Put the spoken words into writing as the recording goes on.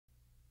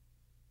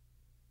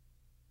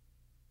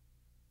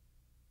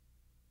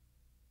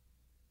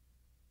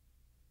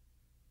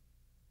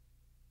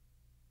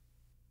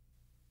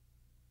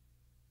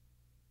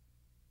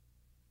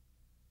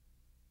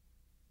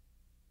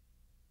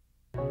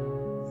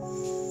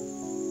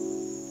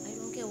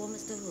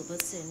Mr.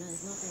 Herbert said, no,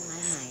 it's not in my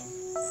mind.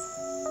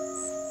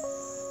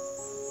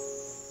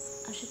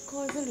 I should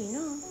call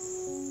Zelina.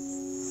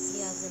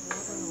 Yeah, Zelina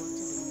don't know what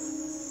to do.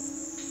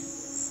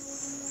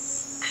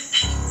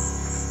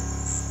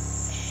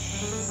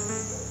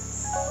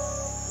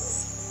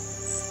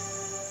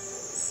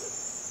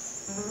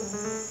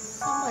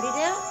 Somebody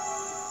there?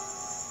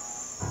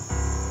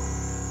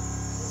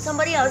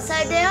 Somebody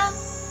outside there?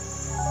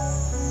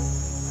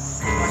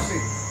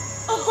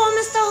 Oh,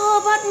 Mr.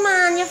 Herbert,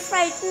 man, you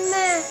frightened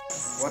me.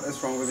 What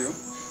is wrong with you?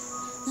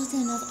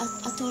 Nothing.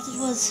 I thought it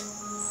was...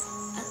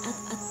 I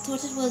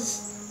thought it was...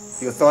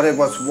 You thought it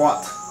was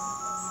what?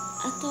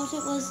 I thought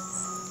it was...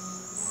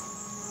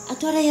 I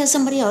thought I heard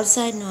somebody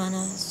outside now, and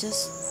I was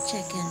just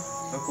checking.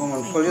 Look,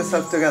 woman, pull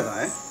yourself together,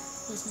 eh?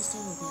 Yes, Mr.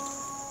 Herbert.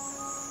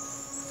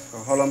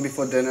 So how long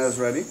before dinner is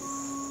ready?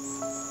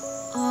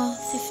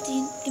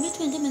 15. Give me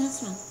 20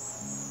 minutes, man.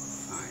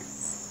 Fine.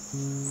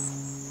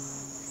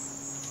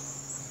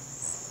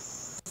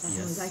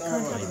 Yes, I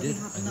did. I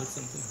heard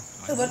something.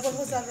 So what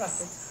was that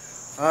racket?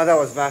 Ah, that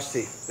was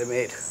Vashti, the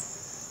maid.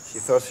 She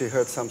thought she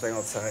heard something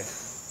outside.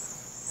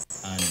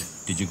 And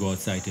did you go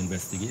outside to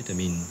investigate? I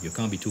mean, you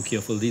can't be too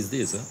careful these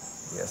days, huh?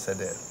 Yes, I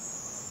did.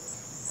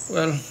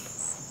 Well,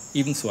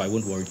 even so, I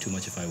wouldn't worry too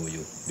much if I were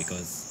you,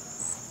 because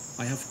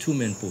I have 2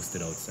 men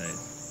posted outside.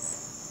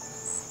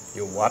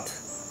 You what?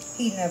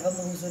 He never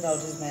moves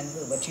without his men,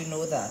 but you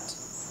know that.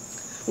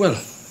 Well,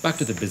 back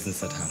to the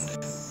business at hand.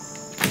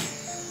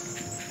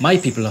 My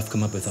people have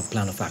come up with a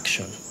plan of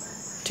action.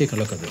 Take a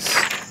look at this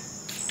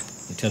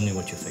and tell me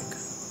what you think.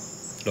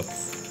 Look,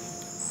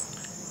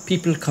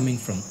 people coming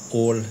from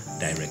all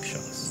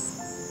directions.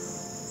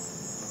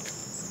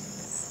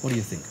 What do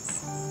you think?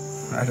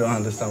 I don't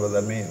understand what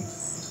that means.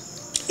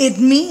 It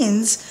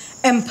means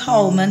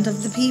empowerment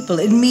of the people.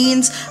 It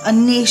means a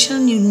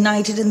nation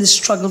united in the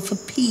struggle for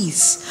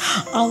peace.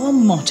 Our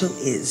motto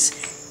is,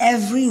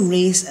 every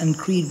race and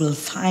creed will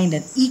find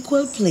an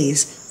equal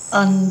place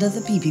under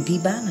the PPP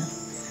banner.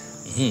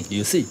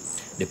 You see,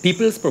 the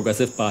People's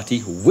Progressive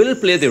Party will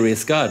play the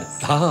race card.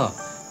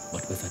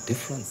 But with a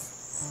difference.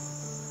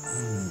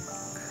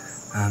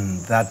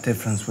 And that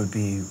difference will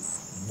be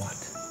what?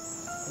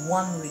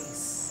 One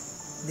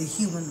race, the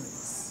human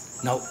race.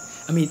 Now,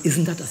 I mean,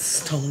 isn't that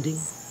astounding?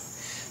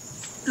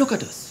 Look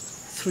at us,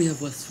 3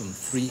 of us from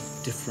 3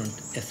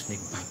 different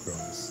ethnic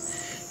backgrounds.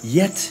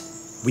 Yet,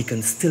 we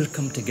can still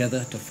come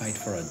together to fight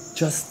for a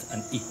just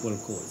and equal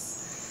cause.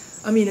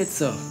 I mean,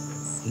 it's a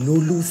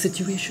no-lose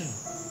situation.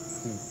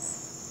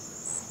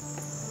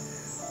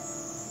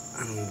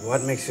 And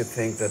what makes you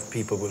think that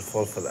people will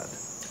fall for that?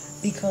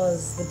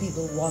 Because the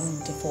people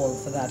want to fall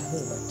for that,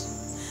 Herbert.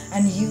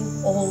 And you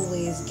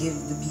always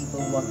give the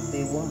people what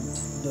they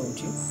want, don't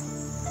you?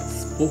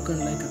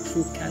 Spoken like a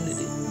true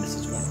candidate,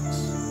 Mrs.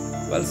 Reynolds.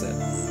 Well said.